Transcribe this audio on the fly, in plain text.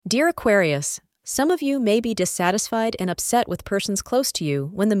Dear Aquarius, some of you may be dissatisfied and upset with persons close to you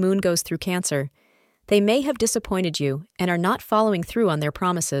when the moon goes through Cancer. They may have disappointed you and are not following through on their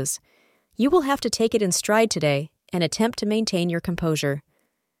promises. You will have to take it in stride today and attempt to maintain your composure.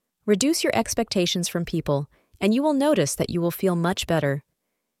 Reduce your expectations from people, and you will notice that you will feel much better.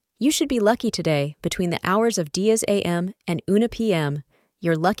 You should be lucky today between the hours of 10 a.m. and 1 p.m.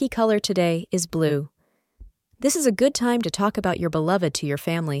 Your lucky color today is blue. This is a good time to talk about your beloved to your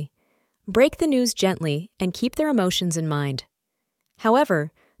family. Break the news gently and keep their emotions in mind.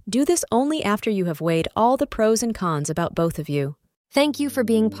 However, do this only after you have weighed all the pros and cons about both of you. Thank you for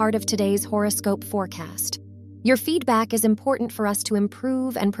being part of today's horoscope forecast. Your feedback is important for us to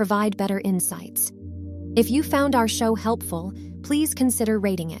improve and provide better insights. If you found our show helpful, please consider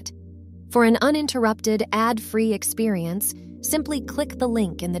rating it. For an uninterrupted, ad-free experience, simply click the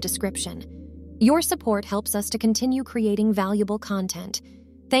link in the description. Your support helps us to continue creating valuable content.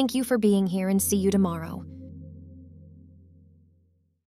 Thank you for being here and see you tomorrow.